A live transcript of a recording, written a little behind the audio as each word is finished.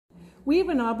We have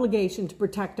an obligation to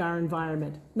protect our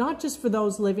environment, not just for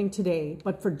those living today,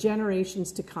 but for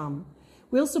generations to come.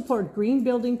 We'll support green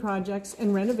building projects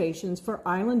and renovations for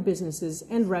island businesses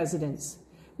and residents.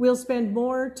 We'll spend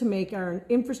more to make our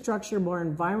infrastructure more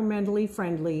environmentally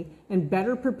friendly and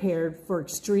better prepared for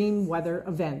extreme weather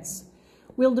events.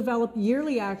 We'll develop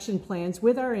yearly action plans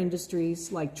with our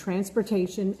industries like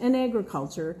transportation and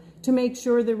agriculture to make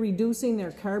sure they're reducing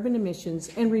their carbon emissions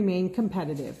and remain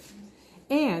competitive.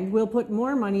 And we'll put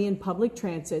more money in public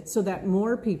transit so that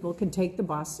more people can take the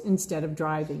bus instead of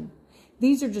driving.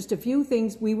 These are just a few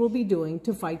things we will be doing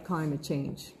to fight climate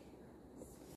change.